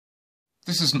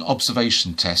This is an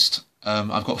observation test.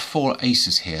 I've got 4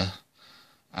 aces here,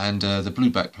 and the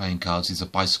blue back playing cards, these are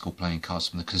bicycle playing cards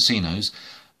from the casinos,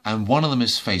 and one of them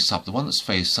is face up. The one that's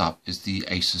face up is the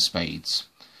ace of spades.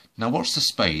 Now watch the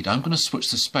spade. I'm going to switch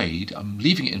the spade, I'm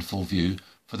leaving it in full view,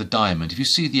 for the diamond. If you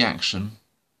see the action,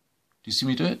 do you see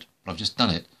me do it? Well, I've just done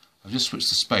it. I've just switched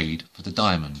the spade for the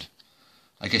diamond.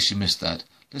 I guess you missed that.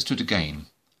 Let's do it again.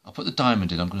 I'll put the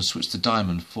diamond in, I'm going to switch the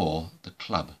diamond for the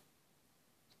club.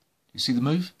 Do you see the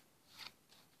move?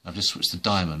 I've just switched the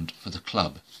diamond for the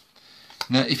club.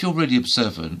 Now, if you're really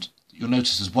observant, you'll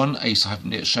notice there's one ace I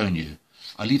haven't yet shown you.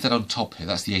 I leave that on top here,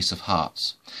 that's the ace of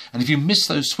hearts. And if you miss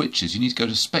those switches, you need to go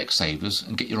to Specsavers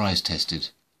and get your eyes tested.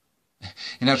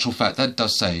 In actual fact, that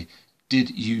does say,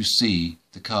 did you see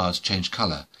the cards change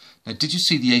colour? Now, did you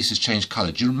see the aces change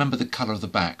colour? Do you remember the colour of the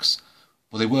backs?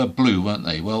 Well, they were blue, weren't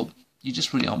they? Well, you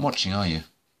just really aren't watching, are you?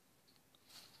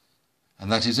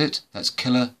 And that is it. That's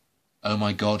killer. Oh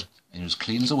my God. And you're as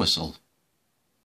clean as a whistle.